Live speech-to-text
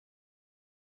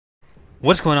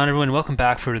What's going on, everyone? Welcome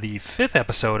back for the 5th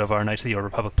episode of our Knights of the Old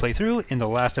Republic playthrough. In the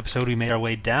last episode, we made our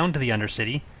way down to the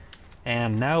Undercity,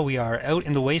 and now we are out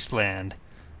in the Wasteland.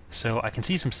 So I can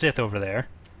see some Sith over there.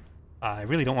 I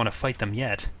really don't want to fight them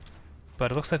yet,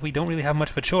 but it looks like we don't really have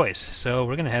much of a choice, so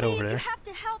we're going to head over there. You have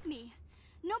to help me.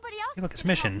 Nobody else Hey, look, it's can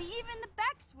help Mission. me. Even the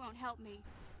Becks won't help me.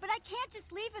 But I can't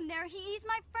just leave him there. He's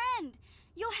my friend.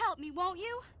 You'll help me, won't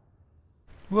you?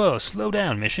 Whoa, slow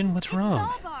down, Mission. What's wrong?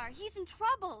 Zalbar. He's in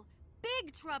trouble.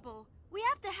 Big trouble. We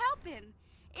have to help him.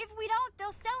 If we don't,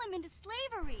 they'll sell him into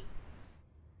slavery.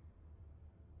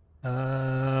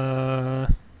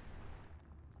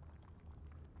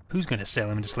 Who's going to sell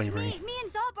him into slavery? Me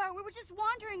and Zalbar, we were just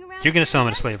wandering around. You're going to sell him the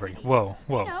into slavery. Undercity. Whoa,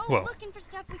 whoa, You know, whoa. looking for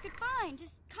stuff we could find.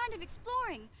 Just kind of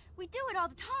exploring. We do it all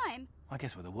the time. I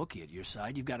guess with a Wookiee at your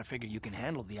side, you've got to figure you can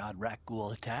handle the odd rat ghoul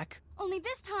attack. Only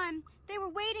this time, they were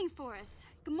waiting for us.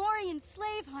 Gamorrean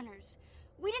slave hunters.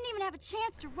 We didn't even have a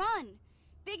chance to run.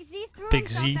 Big Z threw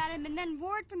himself at him and then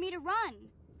roared for me to run.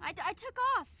 I took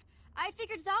off. I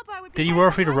figured Zalbar would be. Did he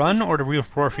roar for you to run, or did we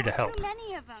roar for you to help? Too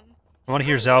many of them. I want to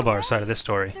hear Zalbar's side of this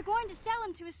story. They're going to sell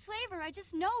him to a slaver. I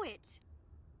just know it.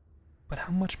 But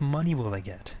how much money will they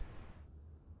get?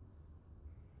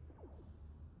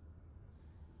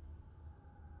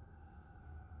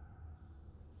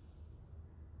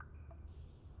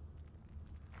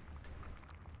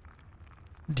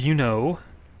 Do you know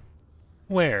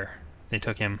where they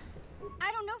took him?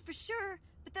 I don't know for sure,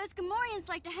 but those Gamorreans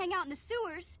like to hang out in the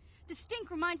sewers. The stink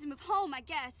reminds them of home, I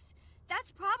guess.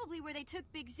 That's probably where they took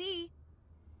Big Z.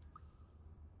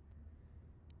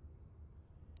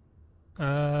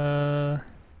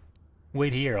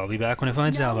 Wait here. I'll be back when I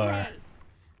find No Zalbar. way.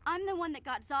 I'm the one that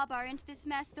got Zalbar into this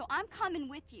mess, so I'm coming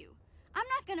with you. I'm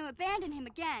not going to abandon him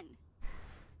again.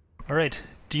 Alright.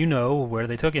 Do you know where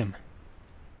they took him?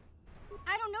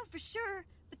 I don't know for sure,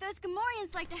 but those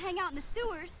Gamorreans like to hang out in the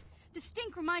sewers. The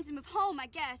stink reminds them of home, I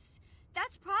guess.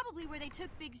 That's probably where they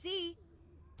took Big Z.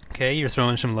 Okay, you're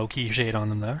throwing some low-key shade on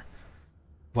them there.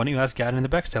 Why don't you ask Gadden and the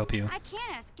Becks to help you? I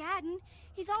can't ask Gadden.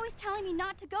 He's always telling me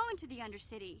not to go into the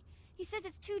Undercity. He says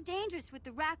it's too dangerous with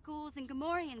the rat ghouls and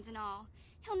Gamorreans and all.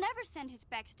 He'll never send his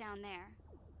Becks down there.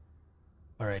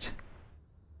 Alright.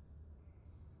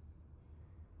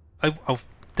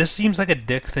 This seems like a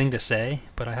dick thing to say,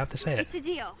 but I have to say it. It's a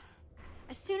deal.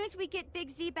 As soon as we get Big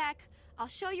Z back, I'll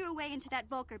show you a way into that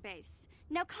Vulcar base.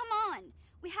 Now come on!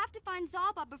 We have to find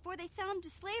Zalbar before they sell him to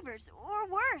slavers, or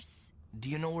worse. Do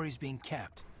you know where he's being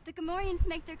kept? The Gamorreans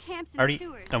make their camps in Already, the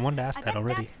sewers. I wanted to ask I that bet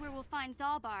already. that's where we'll find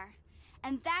Zalbar.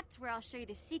 And that's where I'll show you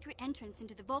the secret entrance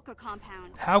into the Vulcar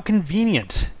compound. How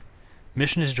convenient!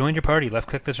 Mission has joined your party.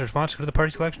 Left-click this response to go to the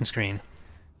party selection screen.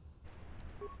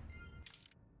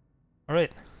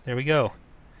 Alright, there we go.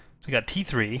 So we got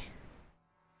T3,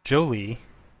 Jolie,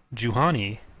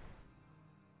 Juhani,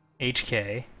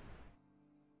 HK,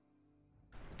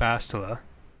 Bastila,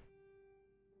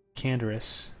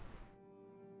 Canderous.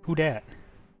 Who dat?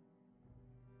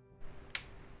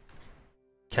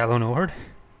 Calo Nord?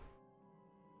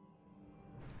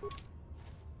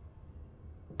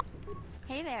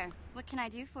 Hey there, what can I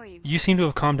do for you? You seem to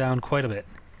have calmed down quite a bit.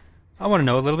 I want to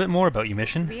know a little bit more about you,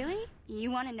 Mission. Really?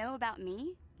 You want to know about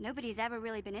me? Nobody's ever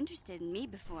really been interested in me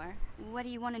before. What do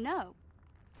you want to know?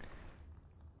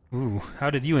 Ooh, how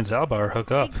did you and Zalbar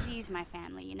hook up? Big Z's my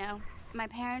family, you know? My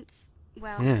parents,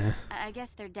 well, Yeah. I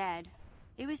guess they're dead.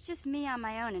 It was just me on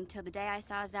my own until the day I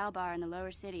saw Zalbar in the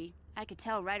lower city. I could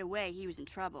tell right away he was in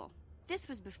trouble. This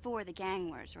was before the gang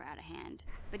wars were out of hand.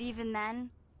 But even then,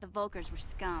 the Vulcars were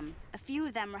scum. A few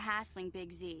of them were hassling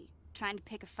Big Z, trying to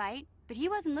pick a fight, but he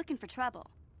wasn't looking for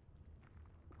trouble.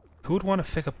 Who would want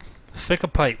to fick a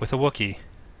fight with a Wookiee?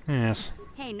 Yes.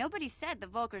 Hey, nobody said the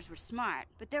Vulcars were smart,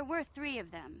 but there were 3 of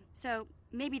them, so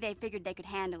maybe they figured they could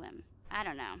handle him. I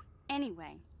don't know.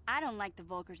 Anyway, I don't like the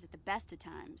Vulcars at the best of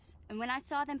times. And when I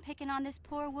saw them picking on this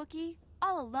poor Wookiee,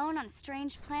 all alone on a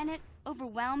strange planet,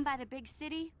 overwhelmed by the big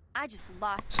city, I just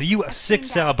lost. So you I sick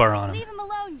screamed out, Zalbar on him. "Leave him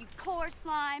alone, you poor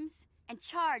slimes!" And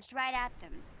charged right at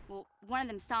them. Well, one of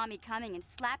them saw me coming and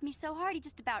slapped me so hard he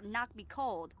just about knocked me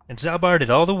cold. And Zalbar did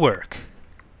all the work.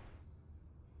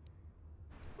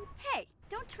 Hey,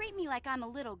 don't treat me like I'm a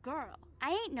little girl.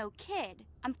 I ain't no kid.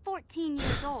 I'm 14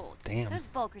 years old. Damn. Those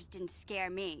Vulcars didn't scare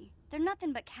me. They're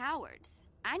nothing but cowards.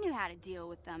 I knew how to deal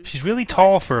with them. She's really Of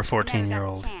tall course, for a I never got the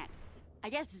 14-year-old. chance. I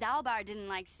guess Zalbar didn't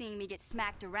like seeing me get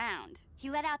smacked around. He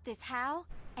let out this howl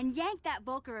and yanked that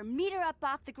Vulcar a meter up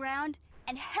off the ground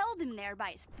and held him there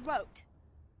by his throat.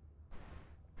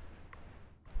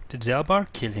 Did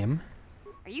Zalbar kill him?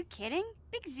 Are you kidding?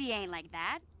 Big Z ain't like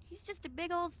that. He's just a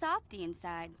big old softy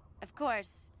inside. Of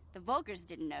course, the Vulcars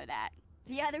didn't know that.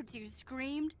 The other 2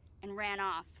 screamed, and ran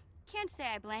off. Can't say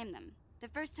I blame them. The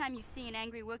first time you see an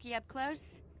angry Wookiee up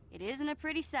close, it isn't a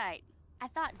pretty sight. I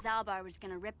thought Zalbar was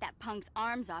gonna rip that punk's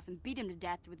arms off and beat him to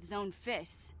death with his own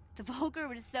fists. The Volker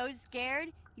was so scared,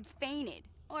 he fainted.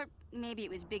 Or maybe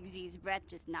it was Big Z's breath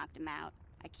just knocked him out.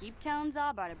 I keep telling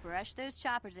Zalbar to brush those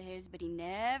choppers of his, but he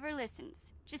never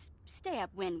listens. Just stay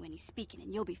upwind when he's speaking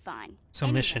and you'll be fine. So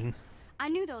Anyway, mission. I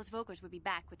knew those Volkers would be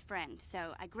back with friends,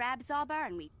 so I grabbed Zalbar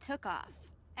and we took off.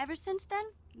 Ever since then,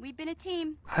 we've been a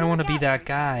team. I don't want to be that Outwards,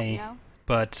 guy, you know?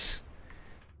 but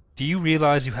do you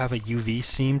realize you have a UV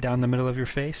seam down the middle of your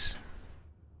face?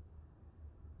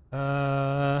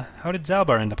 How did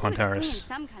Zalbar end up on He was in Taurus?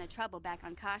 some kind of trouble back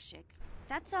on Kashyyyk.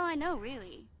 That's all I know,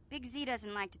 really. Big Z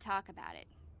doesn't like to talk about it.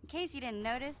 In case you didn't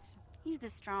notice, he's the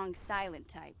strong, silent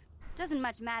type. Doesn't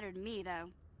much matter to me, though.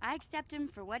 I accept him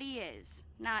for what he is,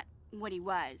 not what he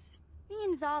was. Me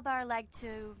and Zalbar like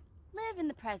to live in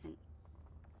the present.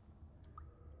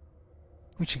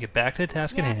 We should get back to the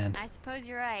task at hand. I suppose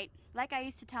you're right. Like I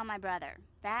used to tell my brother,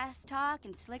 fast talk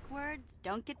and slick words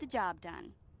don't get the job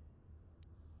done.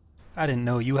 I didn't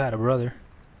know you had a brother.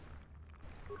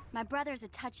 My brother's a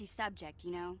touchy subject,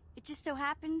 you know. It just so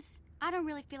happens I don't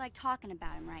really feel like talking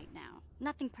about him right now.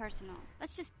 Nothing personal.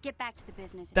 Let's just get back to the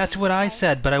business. That's what I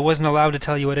said, but I wasn't allowed to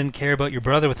tell you I didn't care about your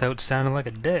brother without sounding like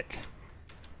a dick.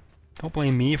 Don't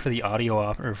blame me for the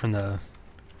audio or from the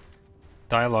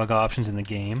dialogue options in the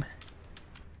game.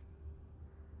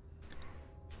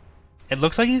 It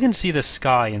looks like you can see the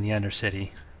sky in the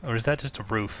Undercity. Or is that just a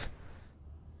roof?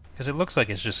 Because it looks like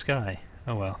it's just sky.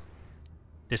 Oh well.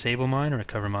 Disable mine or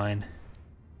recover mine?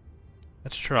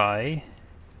 Let's try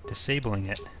disabling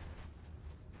it.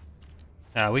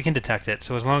 We can detect it,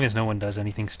 so as long as no one does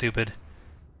anything stupid.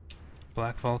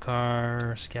 Black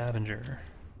Volcar Scavenger.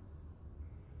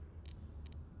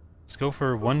 Let's go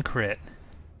for 1 crit.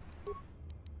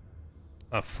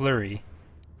 A flurry.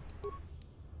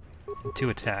 And 2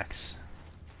 attacks.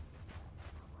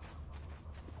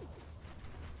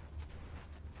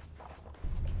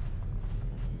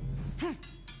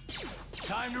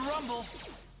 Time to rumble.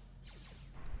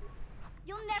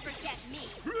 You'll never get me.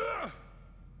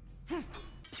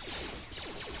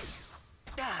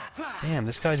 Damn,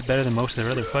 this guy's better than most of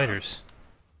their other fighters.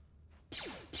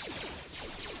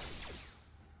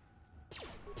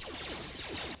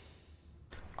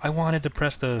 I wanted to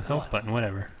press the health button,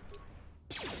 whatever.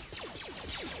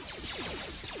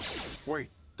 Wait,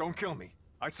 don't kill me.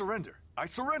 I surrender. I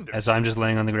surrender. As I'm just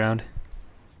laying on the ground.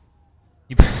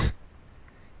 You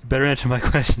better answer my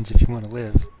questions if you want to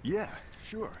live. Yeah,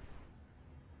 sure.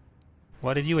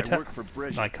 Why did you I attack? work for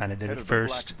Brezhnev, I kind of did head it of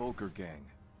first. the Black Volker gang.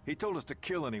 He told us to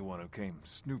kill anyone who came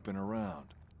snooping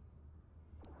around.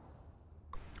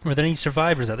 Were there any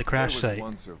survivors at the crash There was site?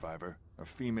 one survivor, a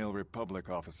female Republic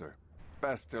officer.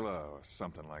 Bastilla or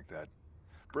something like that.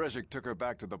 Brezhnev took her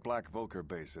back to the Black Volker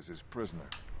base as his prisoner.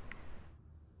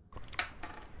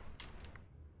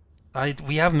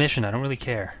 We have mission, I don't really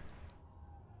care.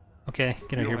 Okay,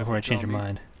 get out You here don't before I have to change tell your me.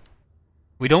 mind.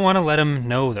 We don't want to let him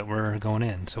know that we're going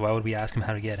in, so why would we ask him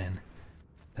how to get in?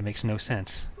 That makes no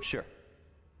sense. Sure.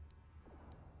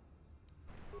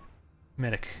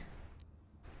 Medic.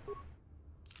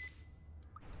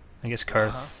 I guess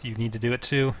Karth, you need to do it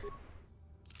too.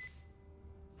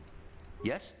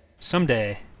 Yes?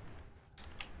 Someday,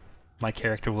 my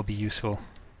character will be useful.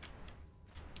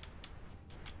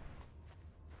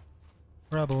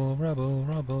 Rubble, rubble,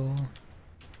 rubble.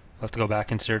 I'll have to go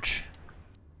back and search.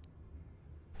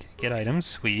 Get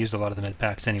items. We used a lot of the med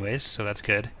packs anyways, so that's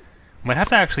good. Might have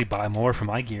to actually buy more for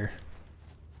my gear.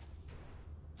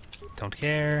 Don't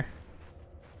care.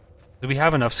 We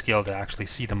have enough skill to actually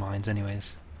see the mines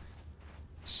anyways.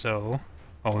 So...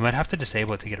 Oh, we might have to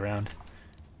disable it to get around.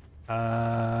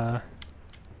 As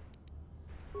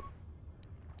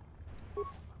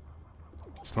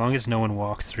long as no one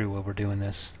walks through while we're doing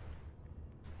this.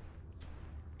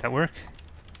 That work?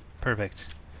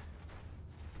 Perfect.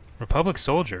 Republic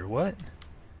soldier, what?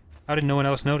 How did no one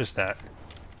else notice that?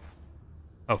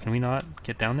 Oh, can we not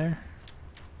get down there?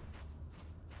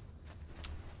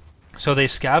 So they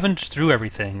scavenged through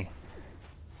everything,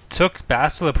 took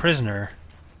Bastila prisoner,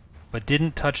 but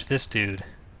didn't touch this dude.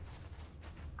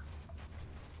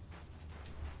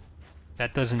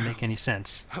 That doesn't make any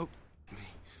sense. Help me.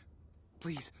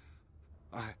 Please.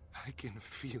 I can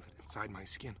feel it inside my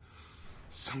skin.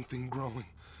 Something growing.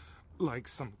 Like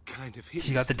some kind of Has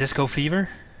he got the disco fever?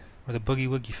 Or the boogie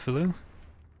woogie flu?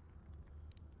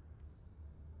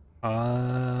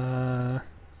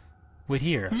 Wait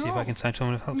here. See if I can find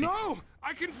someone to help you. No!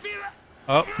 I can feel it!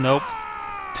 Oh, nope.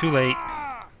 Too late.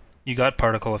 You got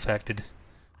particle affected.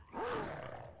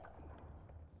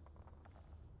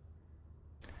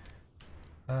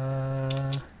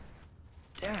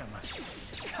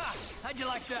 you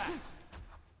like that?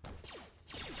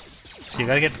 So you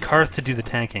gotta get Karth to do the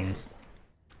tanking.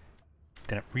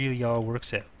 Then it really all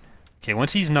works out. Okay,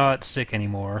 once he's not sick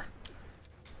anymore,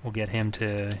 we'll get him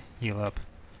to heal up.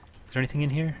 Is there anything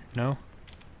in here? No?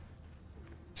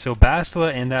 So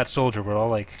Bastila and that soldier were all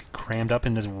like crammed up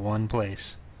in this one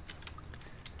place.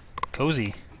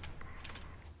 Cozy.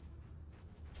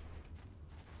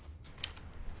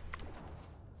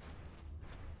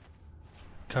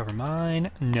 Cover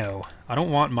mine? No. I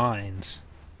don't want mines.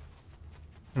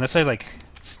 Unless I like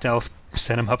stealth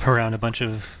set him up around a bunch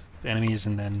of enemies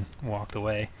and then walked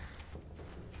away.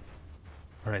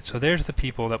 Alright, so there's the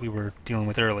people that we were dealing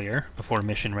with earlier, before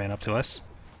Mission ran up to us.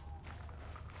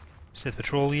 Sith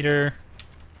Patrol Leader.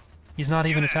 He's not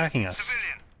even attacking us.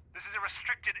 Civilian, this is a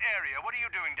restricted area. What are you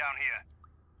doing down here?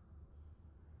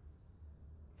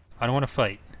 I don't want to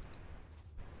fight.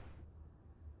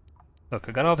 Look,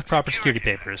 I got all the proper security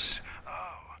papers.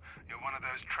 Oh, you're one of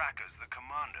those trackers the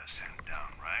commander sent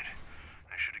down, right?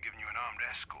 I should have given you an armed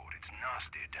escort. It's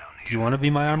nasty down here. Do you want to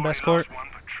be my armed escort? One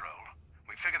patrol.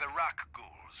 We figure the Rak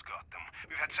ghouls got them.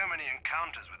 We've had so many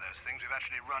encounters with those things, we've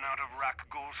actually run out of Rak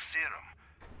ghoul serum.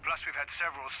 Plus, we've had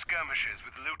several skirmishes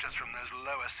with looters from those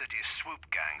lower city swoop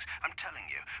gangs. I'm telling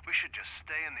you, we should just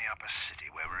stay in the upper city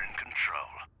where we're in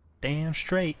control. Damn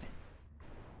straight.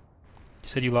 You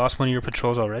said you lost one of your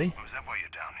patrols already? Oh, is that why you're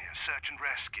down here? Search and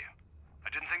rescue. I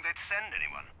didn't think they'd send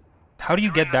anyone. How do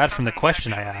you get that from the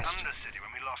question I asked?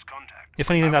 If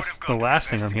anything, that's the last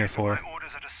thing I'm here for.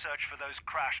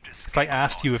 If I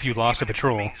asked you if you lost a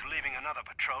patrol. Leaving another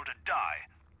patrol to die.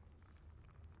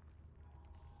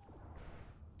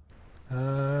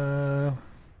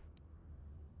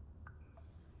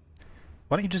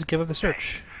 Why don't you just give up the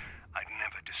search? I'd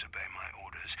never disobey my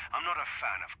orders. I'm not a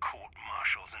fan of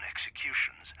court-martials and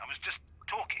executions. I was just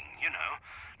talking, you know.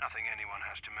 Nothing anyone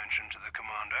has to mention to the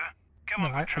commander. Come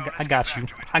on, Patrol, I got you.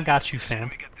 I got you,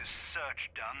 fam. The sooner we get this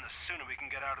search done, the sooner we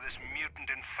can get out of this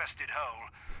mutant-infested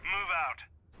hole. Move out.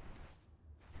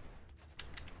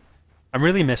 I'm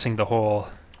really missing the whole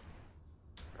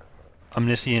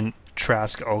omniscient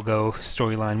Trask Ulgo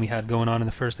storyline we had going on in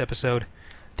the first episode.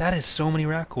 That is so many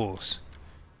rat ghouls.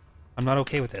 I'm not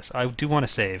okay with this. I do want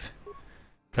to save.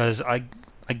 Because I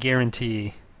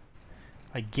guarantee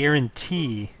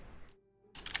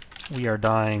we are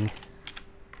dying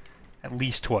at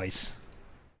least twice.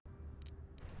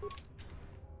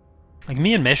 Like,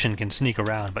 me and Mission can sneak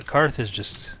around, but Karth is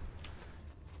just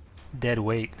dead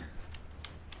weight.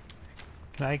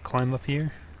 Can I climb up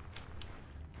here?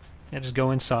 Can I just go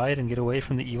inside and get away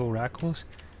from the evil rat ghouls?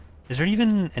 Is there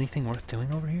even anything worth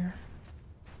doing over here?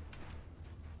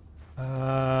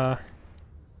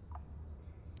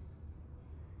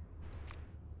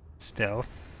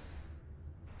 Stealth.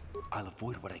 I'll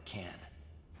avoid what I can.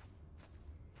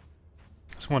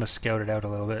 Just want to scout it out a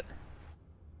little bit.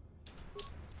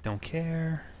 Don't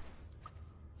care.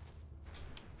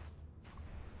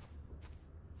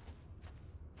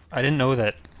 I didn't know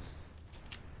that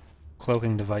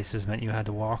cloaking devices meant you had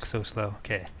to walk so slow.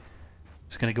 Okay.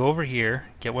 Just gonna go over here,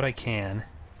 get what I can,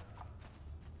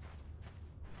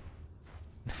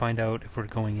 and find out if we're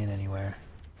going in anywhere.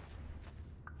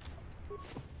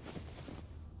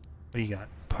 What do you got?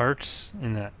 Parts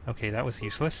in that. Okay, that was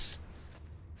useless.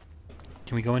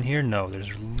 Can we go in here? No,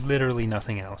 there's literally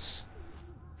nothing else.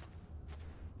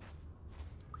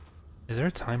 Is there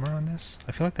a timer on this?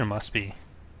 I feel like there must be.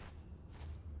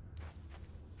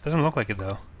 Doesn't look like it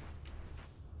though.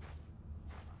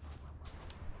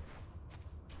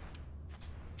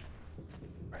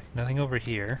 Right, nothing over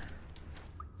here.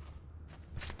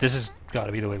 This has got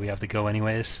to be the way we have to go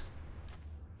anyways.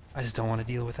 I just don't want to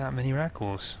deal with that many rat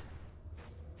ghouls.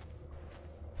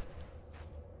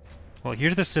 Well,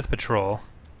 here's the Sith Patrol.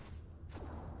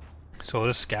 So we'll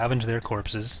just scavenge their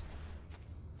corpses.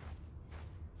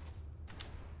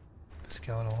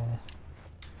 Skeletal.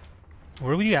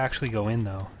 Where would you actually go in,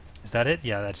 though? Is that it?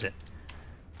 Yeah, that's it.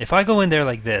 If I go in there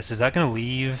like this, is that going to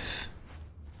leave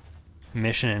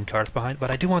Mission and Karth behind?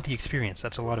 But I do want the experience.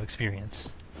 That's a lot of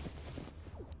experience.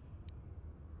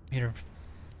 Meter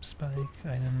spike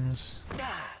items.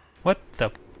 What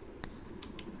the...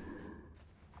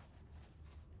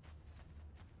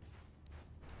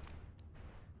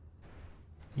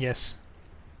 Yes.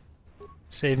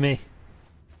 Save me.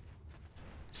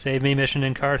 Save me, Mission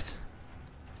and Karth.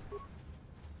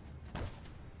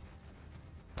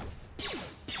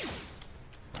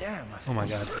 Damn. Oh my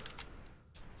god.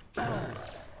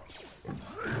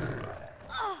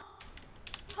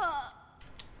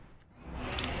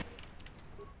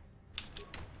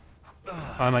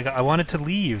 Oh my god, I wanted to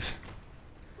leave.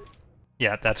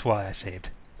 Yeah, that's why I saved.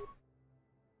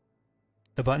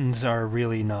 The buttons are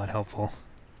really not helpful.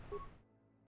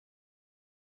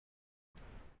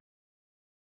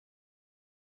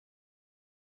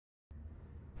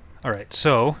 Alright,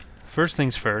 so, first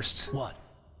things first. What?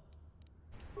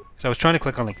 So I was trying to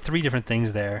click on like 3 different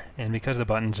things there, and because the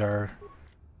buttons are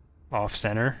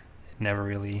off-center, it never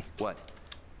really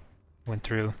went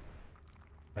through.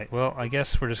 Right, well, I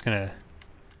guess we're just gonna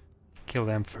kill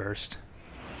them first.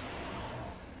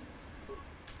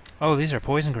 Oh, these are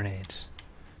poison grenades.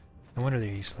 No wonder they're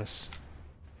useless.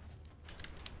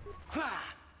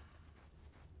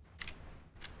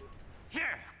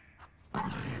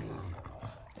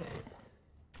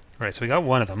 Alright, so we got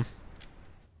one of them.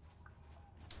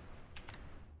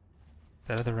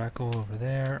 That other raccoon over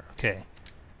there. Okay.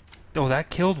 Oh, that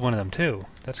killed one of them too.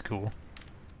 That's cool.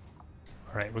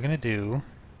 Alright, we're gonna do...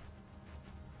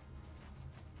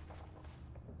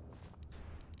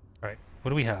 Alright, what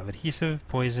do we have? Adhesive,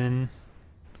 poison...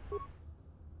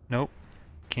 Nope.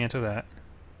 Can't do that.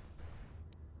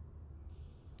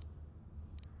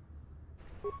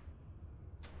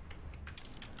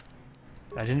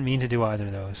 I didn't mean to do either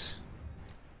of those.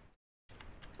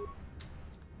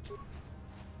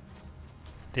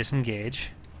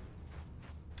 Disengage.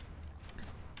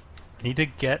 I need to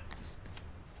get...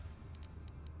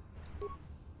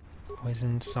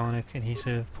 Poison, sonic,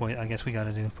 adhesive, I guess we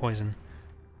gotta do poison.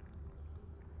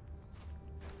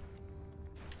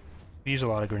 We use a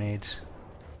lot of grenades.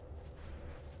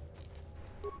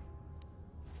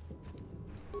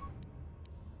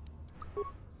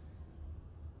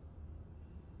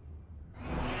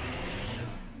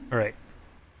 Alright.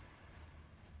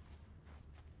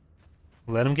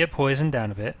 Let him get poisoned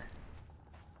down a bit.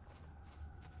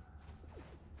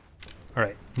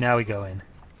 Alright, now we go in.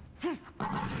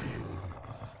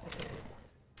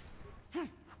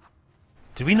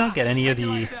 Did we not get any of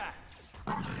the...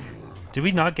 Did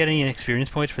we not get any experience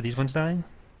points for these ones dying?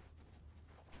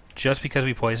 Just because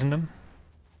we poisoned them?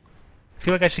 I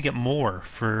feel like I should get more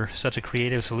for such a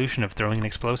creative solution of throwing an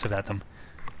explosive at them.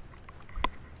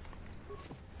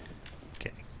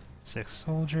 Okay, 6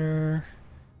 soldier.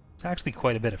 It's actually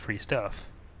quite a bit of free stuff.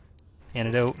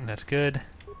 Antidote, that's good.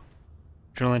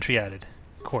 Journal entry added.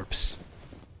 Corpse.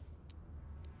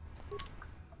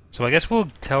 So I guess we'll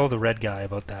tell the red guy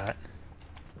about that.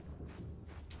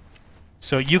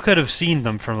 So you could have seen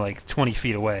them from like 20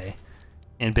 feet away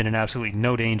and been in absolutely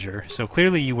no danger. So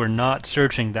clearly you were not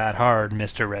searching that hard,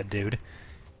 Mr. Red Dude.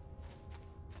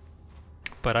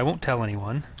 But I won't tell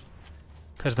anyone.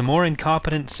 Because the more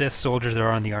incompetent Sith soldiers there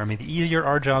are in the army, the easier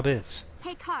our job is.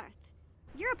 Hey, Karth.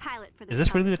 You're a pilot for the Is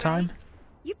this really the Republic, time? right?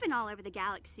 You've been all over the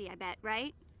galaxy, I bet,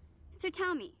 right? So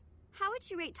tell me, how would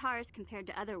you rate Taurus compared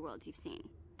to other worlds you've seen?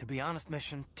 To be honest,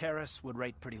 Mission, Terrace would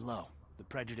rate pretty low. The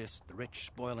prejudice, the rich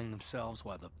spoiling themselves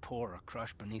while the poor are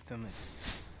crushed beneath them.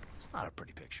 It's not a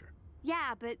pretty picture.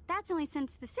 Yeah, but that's only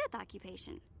since the Sith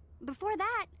occupation. Before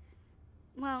that,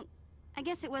 well, I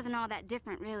guess it wasn't all that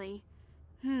different, really.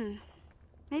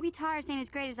 Maybe Taurus ain't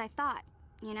as great as I thought,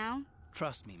 you know?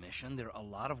 Trust me, Mission, there are a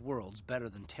lot of worlds better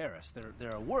than Terrace.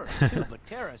 There are worse, too, but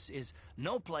Terrace is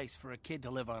no place for a kid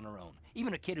to live on her own.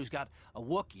 Even a kid who's got a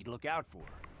Wookiee to look out for.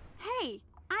 Hey,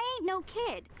 I ain't no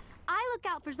kid. I look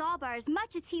out for Zalbar as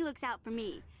much as he looks out for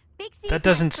me. Big C's That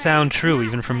doesn't my sound friend, true, not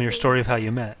even from my your baby. story of how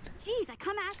you met. Jeez, I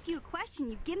come ask you a question,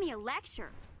 you give me a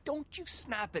lecture. Don't you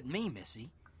snap at me,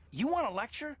 Missy. You want a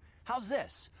lecture? How's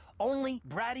this? Only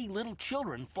bratty little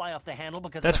children fly off the handle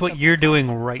because... That's what you're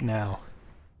doing right now.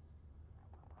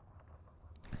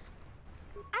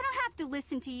 I don't have to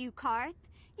listen to you, Karth.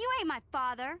 You ain't my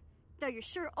father, though you're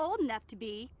sure old enough to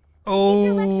be. Keep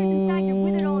your lectures inside your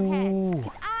withered old head,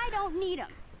 'cause I don't need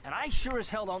them. And I sure as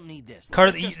hell don't need this.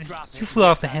 Carter, Just drop you it. flew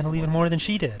off the handle even more than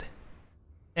she did.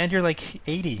 And you're like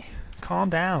 80.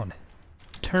 Calm down.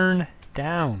 Turn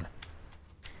down.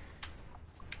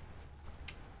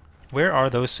 Where are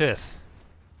those Sith?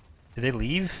 Did they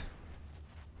leave?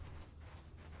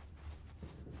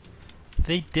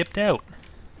 They dipped out.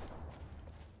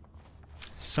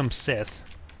 Some Sith.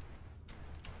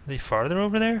 Are they farther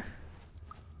over there?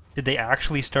 Did they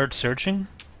actually start searching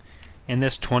in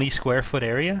this 20 square foot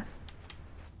area?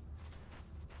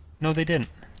 No, they didn't.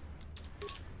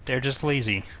 They're just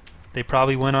lazy. They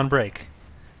probably went on break.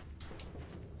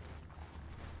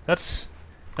 That's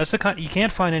the kind... You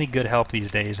can't find any good help these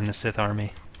days in the Sith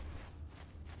army.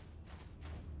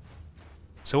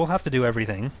 So we'll have to do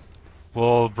everything.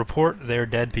 We'll report their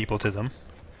dead people to them,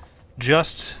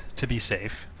 just to be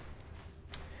safe.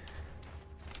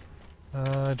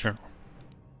 Journal.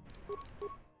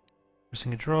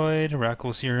 Missing a droid,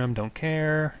 Rackle Serum, don't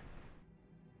care.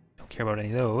 Don't care about any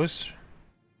of those.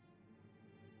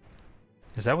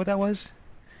 Is that what that was?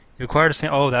 You acquired a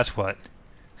sample. Oh, that's what.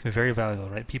 It's gonna be very valuable,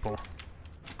 right, people?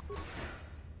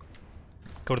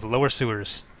 Go to the lower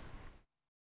sewers.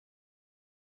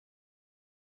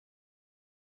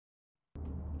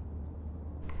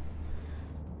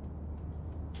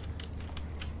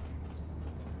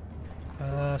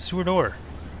 Sewer door.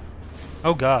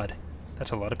 Oh god. That's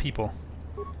a lot of people.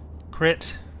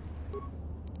 Crit.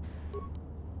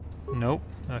 Nope.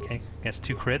 Okay, that's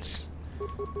 2 crits.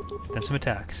 Then some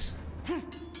attacks.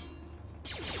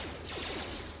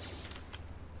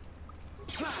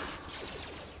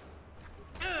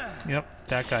 Yep,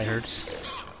 that guy hurts.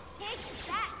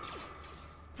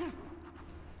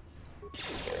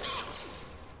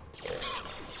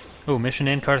 Oh, Mission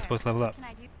and Karth both level up.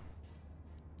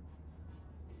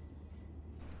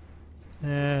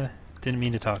 Didn't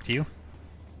mean to talk to you.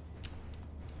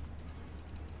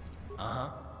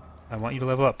 I want you to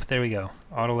level up. There we go.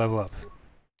 Auto level up.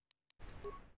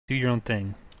 Do your own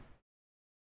thing.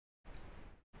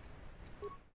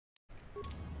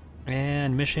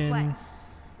 And mission. What?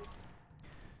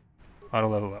 Auto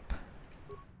level up.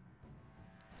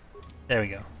 There we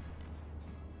go.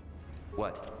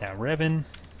 What? Now, Revan.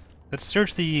 Let's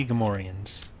search the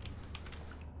Gamorreans.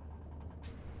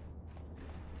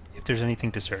 If there's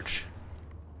anything to search.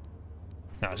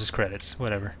 No, just credits.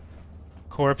 Whatever.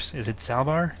 Corpse. Is it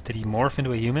Salbar? Did he morph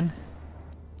into a human?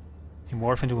 Did he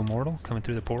morph into a mortal coming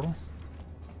through the portal?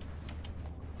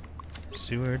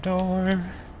 Sewer door.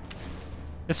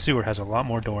 This sewer has a lot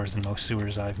more doors than most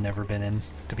sewers I've never been in,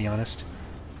 to be honest.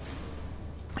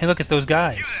 Hey, look, it's those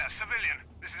guys. You there, civilian.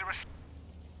 This is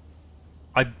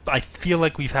a I feel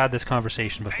like we've had this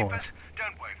conversation before. papers.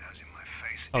 Don't wave those in my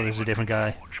face. Oh, this is a different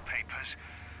guy. Forge papers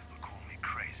will call me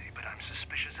crazy, but I'm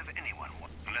suspicious of anyone.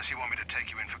 Unless you want me to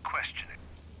take you in for questioning.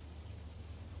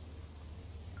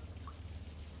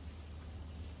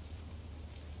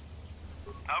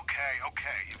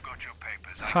 Okay, you've got your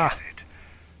papers. I Ha. get it.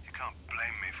 You can't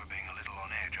blame me for being a little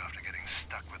on edge after getting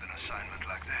stuck with an assignment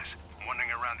like this.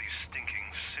 Wandering around these stinking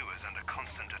sewers under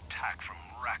constant attack from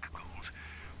rack ghouls.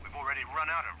 We've already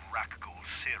run out of rack ghoul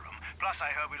serum. Plus,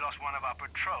 I heard we lost one of our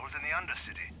patrols in the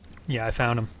Undercity. Yeah, I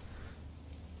found him.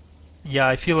 Yeah,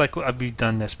 I feel like we've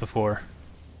done this before.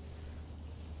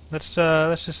 Let's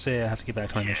just say I have to get back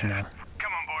to my mission now.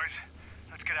 Come on, boys.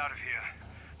 Let's get out of here.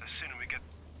 The sooner we get...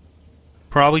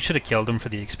 Probably should have killed him for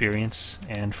the experience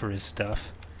and for his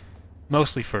stuff.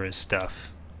 Mostly for his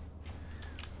stuff.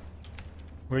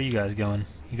 Where are you guys going?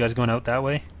 You guys going out that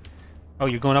way? Oh,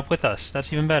 you're going up with us.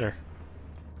 That's even better.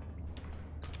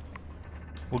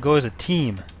 We'll go as a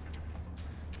team.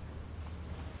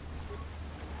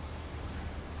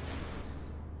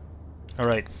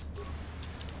 Alright.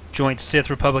 Joint Sith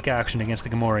Republic action against the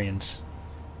Gamorreans.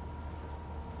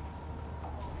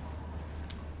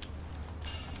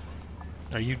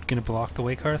 Are you gonna block the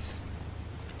way, Karth?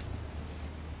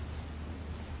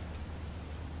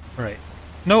 Alright.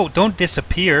 No, don't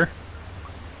disappear!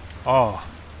 Oh.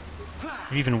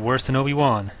 You're even worse than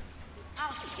Obi-Wan.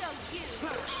 I'll show you.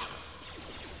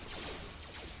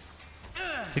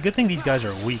 It's a good thing these guys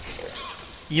are weak.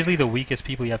 Easily the weakest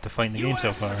people you have to fight in the game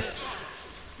so far.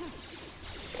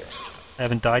 I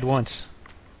haven't died once.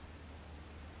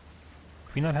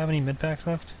 Do we not have any mid-packs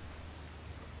left?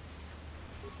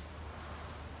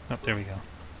 Oh, there we go.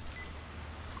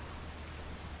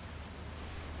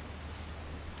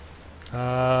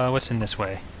 What's in this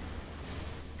way?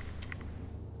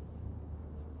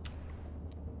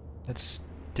 Let's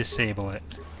disable it.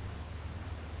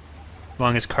 As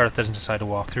long as Karth doesn't decide to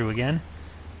walk through again.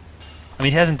 I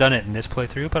mean, he hasn't done it in this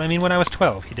playthrough, but I mean, when I was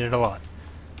 12, he did it a lot.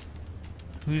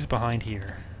 Who's behind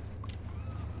here?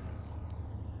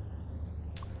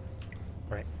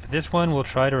 Right, for this one, we'll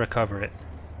try to recover it.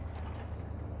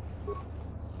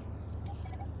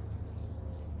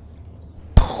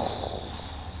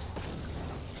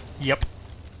 Yep.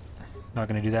 Not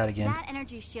gonna do that again. That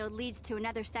energy shield leads to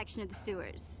another section of the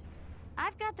sewers.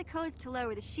 I've got the codes to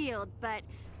lower the shield, but...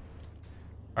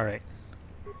 Alright.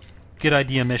 Good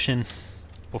idea, mission.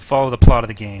 We'll follow the plot of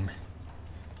the game.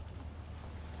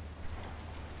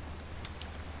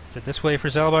 Is it this way for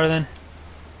Zalbar, then?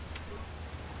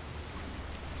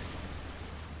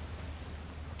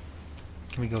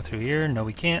 Can we go through here? No,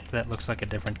 we can't. That looks like a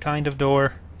different kind of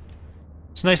door.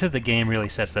 It's nice that the game really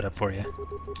sets that up for you.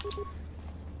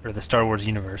 Or the Star Wars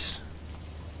universe.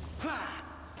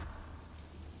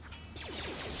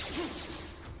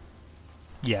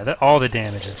 Yeah, all the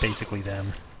damage is basically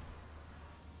them.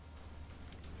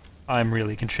 I'm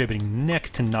really contributing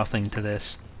next to nothing to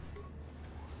this.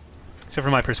 Except for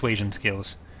my persuasion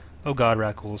skills. Oh god,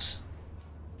 Rackles.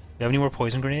 Do you have any more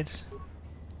poison grenades?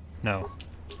 No.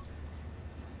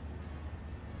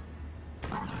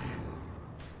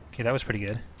 Okay, that was pretty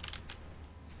good.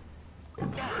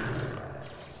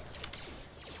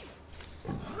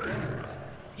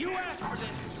 You asked for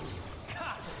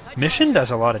this. Mission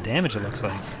does a lot of damage, it looks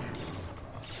like.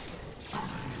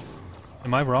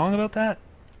 Am I wrong about that?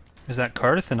 Is that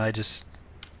Cardiff and I just...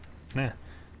 Nah.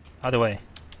 Either way.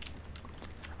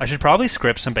 I should probably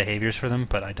script some behaviors for them,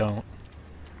 but I don't.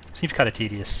 Seems kind of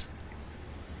tedious.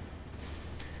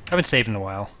 I haven't saved in a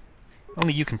while.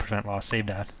 Only you can prevent lost save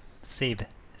data.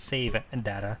 Save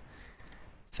data.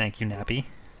 Thank you, Nappy.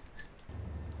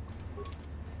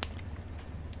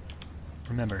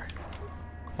 Remember,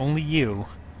 only you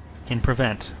can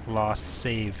prevent lost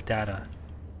save data.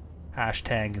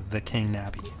 Hashtag the King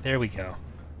Nappy. There we go.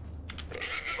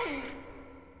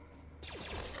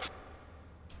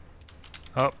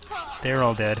 Oh, they're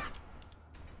all dead.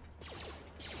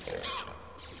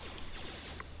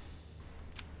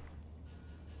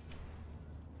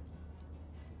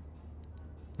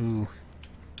 Ooh.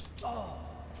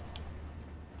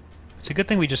 It's a good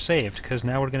thing we just saved, because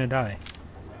now we're gonna die.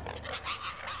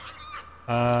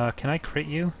 Can I crit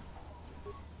you?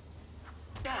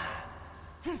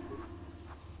 Can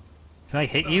I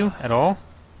hit you at all?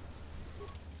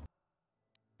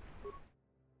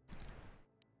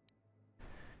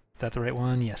 Is that the right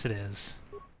one? Yes, it is.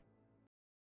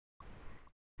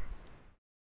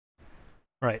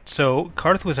 Right, so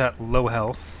Karth was at low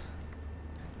health,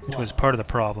 which was part of the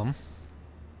problem.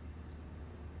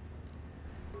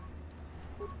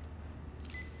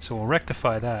 So we'll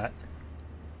rectify that.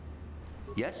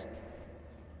 Yes?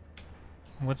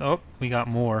 What? Oh, we got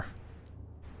more.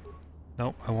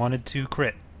 Nope, I wanted to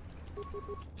crit.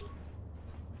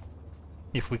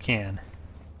 If we can.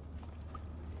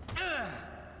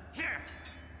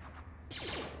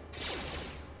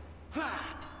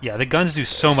 Yeah, the guns do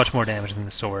so much more damage than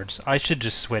the swords. I should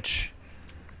just switch,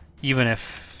 even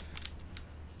if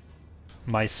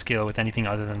my skill with anything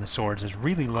other than the swords is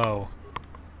really low.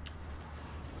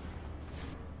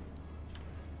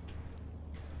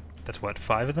 That's what,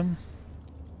 5 of them?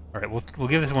 Alright, we'll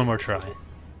give this one more try.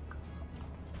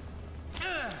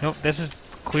 Nope, this is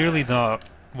clearly not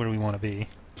where we want to be.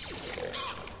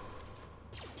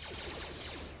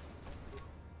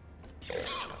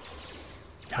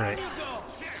 Alright.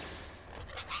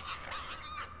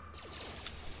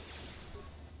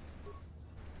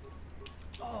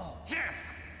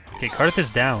 Okay, Karth is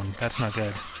down. That's not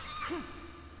good.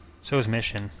 So is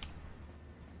Mission.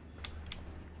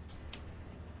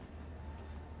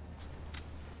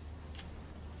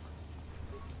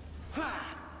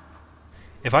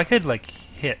 If I could, like,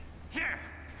 hit...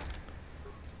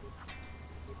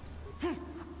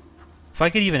 If I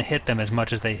could even hit them as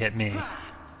much as they hit me...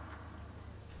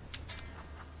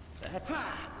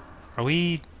 Are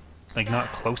we, like,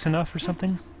 not close enough or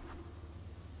something?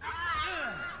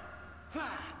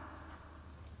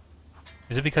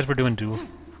 Is it because we're doing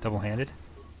double-handed?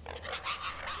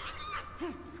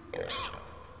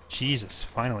 Jesus,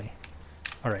 finally.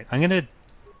 Alright, I'm gonna...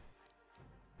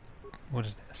 What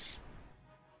is this?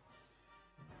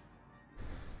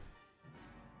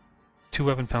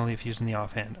 2-weapon penalty if used in the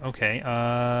offhand. Okay,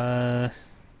 I'm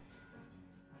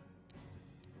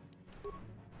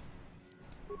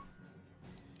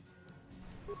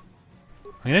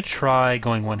gonna try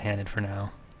going one-handed for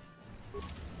now.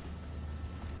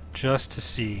 Just to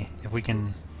see if we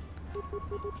can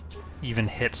even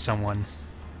hit someone.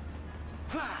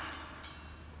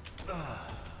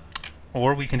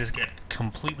 Or we can just get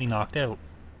completely knocked out.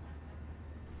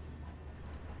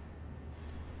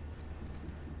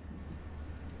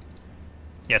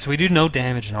 Yeah, so we do no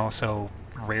damage and also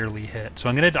rarely hit. So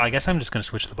I guess I'm just gonna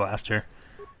switch to the blaster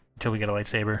until we get a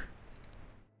lightsaber.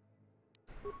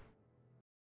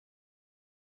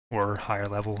 Or higher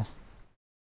level.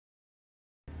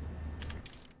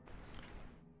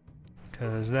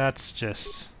 Because that's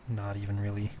just not even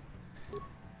really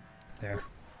there.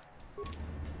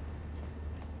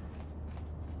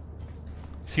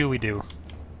 See what we do.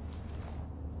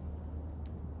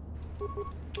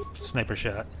 Sniper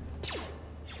shot.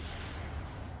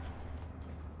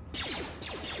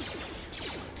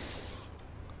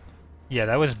 Yeah,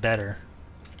 that was better.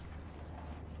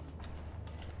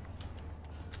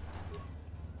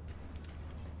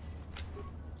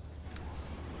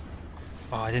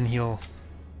 Oh, I didn't heal.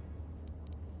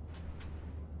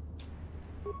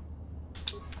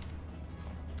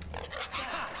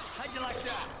 How'd you like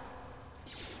that?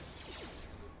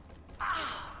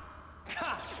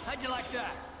 How'd you like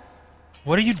that?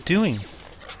 What are you doing?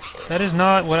 That is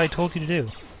not what I told you to do.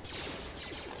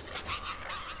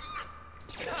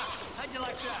 How'd you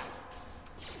like that?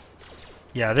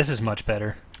 Yeah, this is much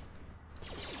better.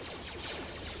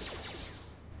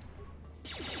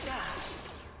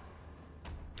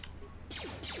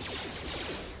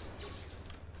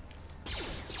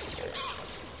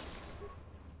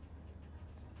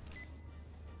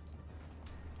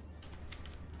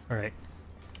 Alright.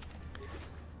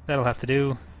 That'll have to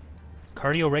do.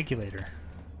 Cardio regulator.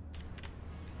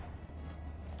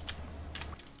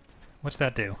 What's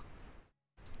that do?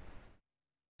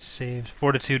 Saved.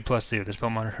 Fortitude plus 2. This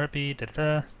belt monitor heartbeat. Da, da,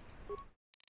 da.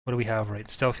 What do we have?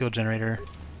 Right. Stealth field generator.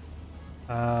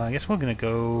 I guess we're gonna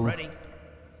go. Ready.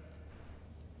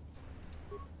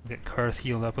 Get Karth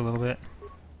healed up a little bit.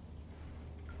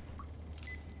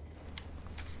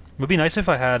 It would be nice if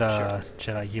I had a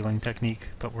Jedi healing technique,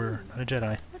 but we're not a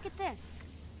Jedi. Look at this.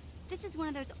 This is one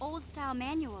of those old-style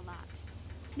manual locks.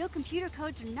 No computer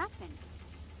codes or nothing.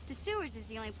 The sewers is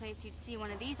the only place you'd see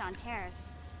one of these on Terrace.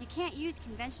 You can't use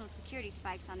conventional security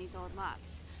spikes on these old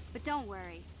locks. But don't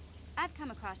worry. I've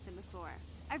come across them before.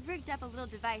 I've rigged up a little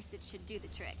device that should do the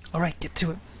trick. Alright, get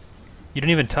to it. You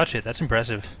didn't even touch it. That's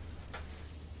impressive.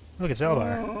 Look, it's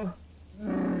Zalbar.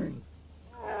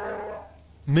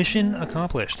 Mission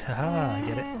accomplished. Haha, I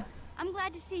get it. I'm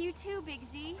glad to see you too, Big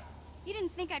Z. You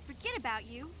didn't think I'd forget about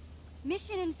you.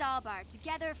 Mission and Zalbar,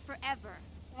 together forever.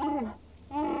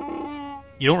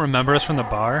 You don't remember us from the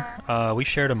bar? We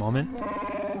shared a moment.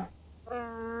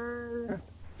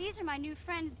 These are my new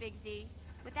friends, Big Z.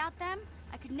 Without them,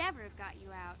 I could never have got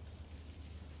you out.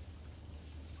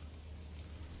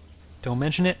 Don't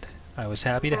mention it. I was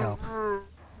happy to help.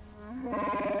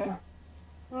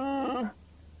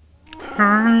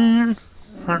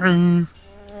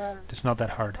 It's not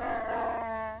that hard.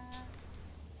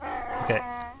 Okay,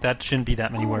 that shouldn't be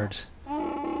that many words.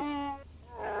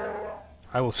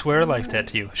 I will swear a life debt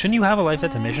to you. Shouldn't you have a life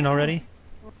debt to Mission already?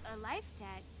 A life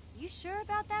debt? You sure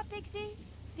about that, Big Z?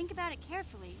 Think about it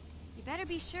carefully. You better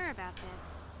be sure about this.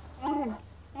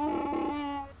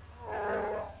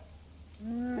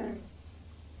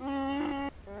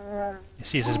 You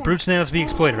see, it says, brutes nails to be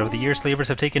exploited. Over the years, slavers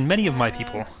have taken many of my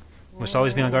people. We must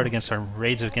always be on guard against our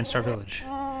raids against our village.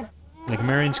 When the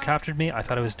Gamorreans captured me, I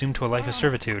thought I was doomed to a life of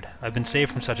servitude. I've been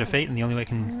saved from such a fate, and the only way I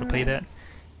can repay that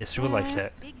is through a life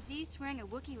debt. Big Z swearing a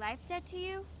Wookiee life debt to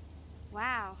you?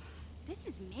 Wow, this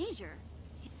is major.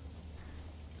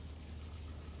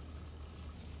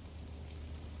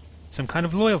 Some kind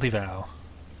of loyalty vow.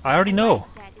 I already know.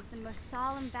 Life debt is the most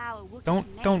solemn vow a Wookiee can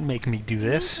make. Don't make me do It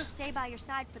means this. he'll stay by your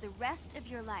side for the rest of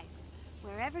your life.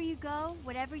 Wherever you go,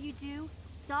 whatever you do,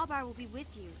 Zalbar will be with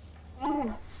you.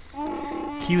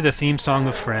 Cue the theme song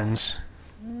of Friends.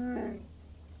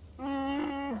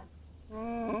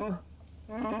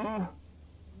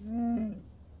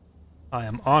 I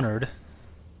am honored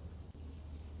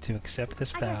to accept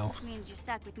this I vow. guess this means you're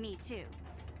stuck with me, too.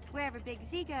 Wherever Big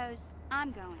Z goes,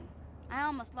 I'm going. I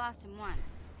almost lost him once.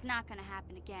 It's not gonna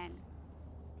happen again.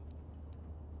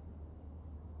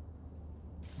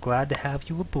 Glad to have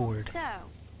you aboard. So,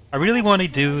 I really want to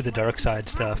do the dark side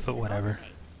stuff, but whatever.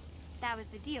 that was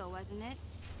the deal, wasn't it?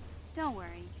 Don't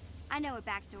worry. I know a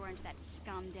back door into that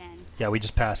scum den. Yeah, we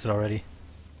just passed it already.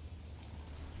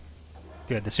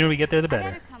 Good. The sooner we get there, the I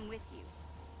better. better come with you.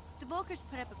 The Volkers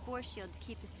put up a force shield to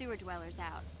keep the sewer dwellers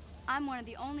out. I'm one of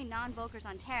the only non-Volkers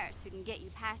on Terrace who can get you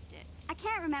past it. I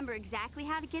can't remember exactly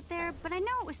how to get there, but I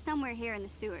know it was somewhere here in the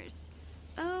sewers.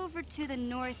 Over to the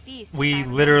northeast. We if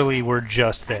I literally remember. were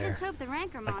just I there. just hope the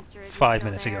Rancor monster isn't 5 still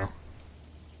minutes there. ago.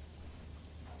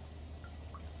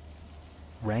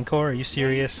 Rancor? Are you There used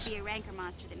serious? to be a Rancor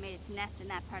monster that made its nest in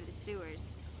that part of the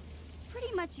sewers.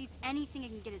 Pretty much eats anything it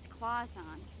can get its claws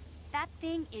on. That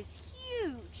thing is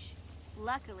huge.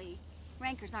 Luckily,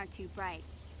 Rancors aren't too bright.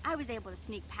 I was able to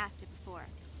sneak past it before,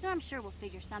 so I'm sure we'll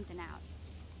figure something out.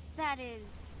 That is...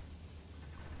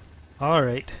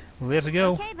 Alright, let's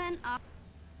go. Okay then,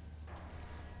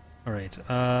 Alright,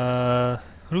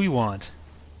 who do we want?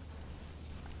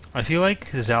 I feel like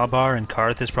Zalbar and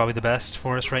Karth is probably the best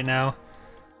for us right now.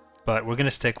 But we're gonna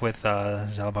stick with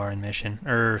Zalbar and Mission.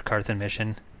 Karth and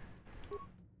Mission.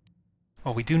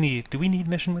 Oh, we do we need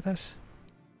Mission with us?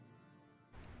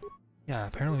 Yeah,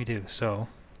 apparently we do, so...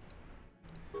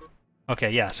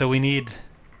 Okay, yeah, so we need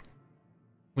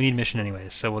Mission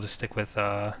anyways, so we'll just stick with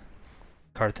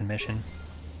Karth and Mission.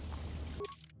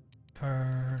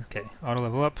 Okay, auto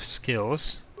level up,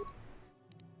 skills.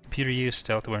 Computer use,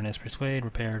 stealth awareness, persuade,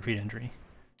 repair, treat injury.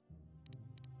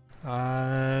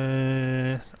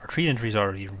 Our treat injury is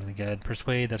already really good.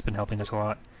 Persuade, that's been helping us a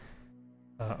lot.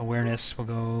 Awareness, we'll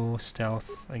go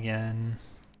stealth again.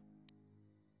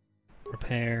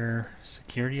 Repair,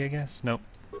 security, I guess? Nope.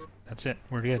 That's it,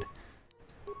 we're good.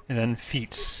 And then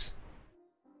feats.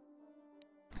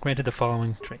 Granted the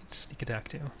following traits. Sneak attack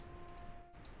 2.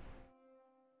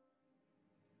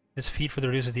 This feat further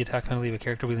reduces the attack penalty of a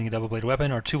character wielding a double-bladed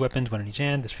weapon or 2 weapons, one in each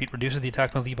hand. This feat reduces the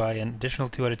attack penalty by an additional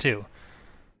 2 out of 2.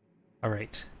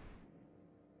 Alright.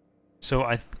 So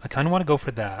I kind of want to go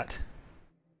for that.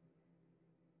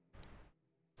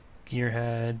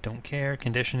 Gearhead, don't care.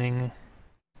 Conditioning.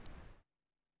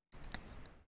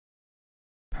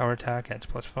 Power attack adds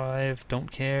 +5, don't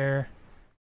care.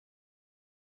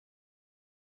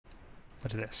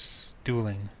 What is this?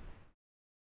 Dueling.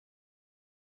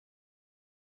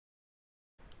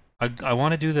 I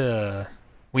want to do the...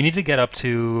 We need to get up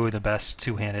to the best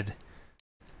two-handed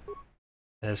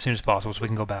as soon as possible so we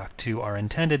can go back to our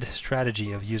intended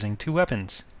strategy of using 2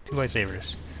 weapons, 2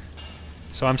 lightsabers.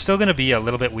 So I'm still going to be a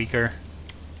little bit weaker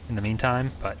in the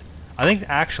meantime, but I think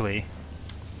actually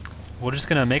we're just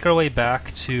going to make our way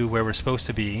back to where we're supposed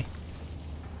to be.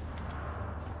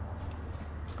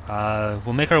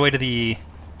 We'll make our way to the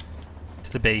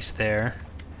base there.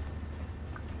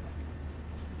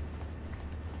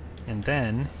 And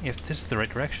then, if this is the right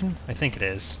direction, I think it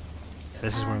is. Yeah,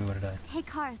 this is where we want to die. Hey,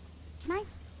 Karth, can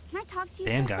I talk to you?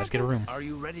 Damn, for a guys, get a second? room. Are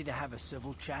you ready to have a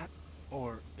civil chat?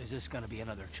 Or is this gonna be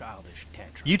another childish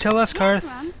tantrum? You tell us, Yeah, Karth.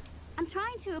 Rum. I'm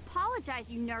trying to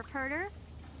apologize, you nerf herder.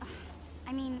 Ugh,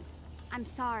 I mean, I'm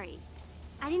sorry.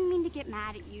 I didn't mean to get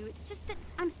mad at you. It's just that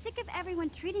I'm sick of everyone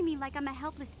treating me like I'm a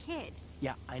helpless kid.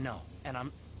 Yeah, I know. And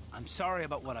I'm sorry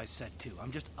about what I said too.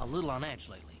 I'm just a little on edge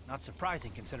lately. Not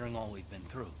surprising considering all we've been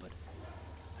through, but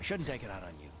I shouldn't take it out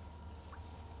on you.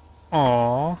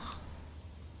 Aww.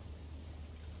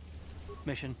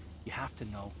 Mission, you have to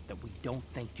know that we don't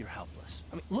think you're helpless.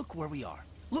 I mean, look where we are.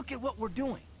 Look at what we're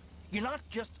doing. You're not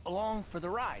just along for the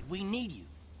ride. We need you.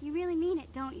 You really mean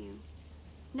it, don't you?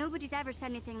 Nobody's ever said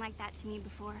anything like that to me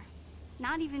before.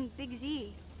 Not even Big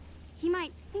Z. He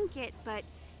might think it, but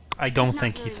I don't he's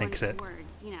think not he really thinks one it. of the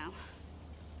words, you know.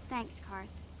 Thanks, Karth.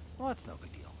 Well, that's no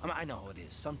big deal. I mean, I know how it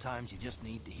is. Sometimes you just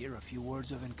need to hear a few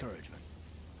words of encouragement.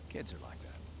 Kids are like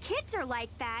that. Kids are like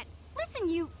that. Listen,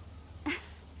 you...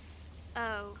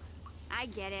 Oh, I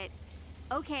get it.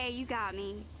 Okay, you got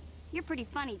me. You're pretty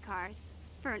funny, Karth.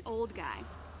 For an old guy.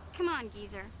 Come on,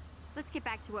 geezer. Let's get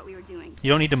back to what we were doing. You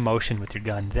don't need to motion with your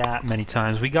gun that many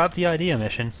times. We got the idea,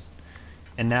 Mission.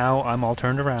 And now I'm all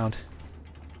turned around.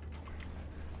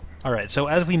 Alright, so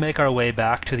as we make our way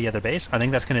back to the other base, I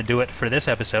think that's going to do it for this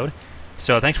episode.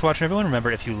 So thanks for watching, everyone.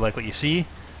 Remember, if you like what you see,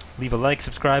 leave a like,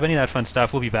 subscribe, any of that fun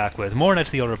stuff. We'll be back with more Knights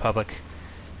of the Old Republic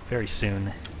very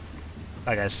soon.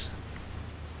 Bye, guys.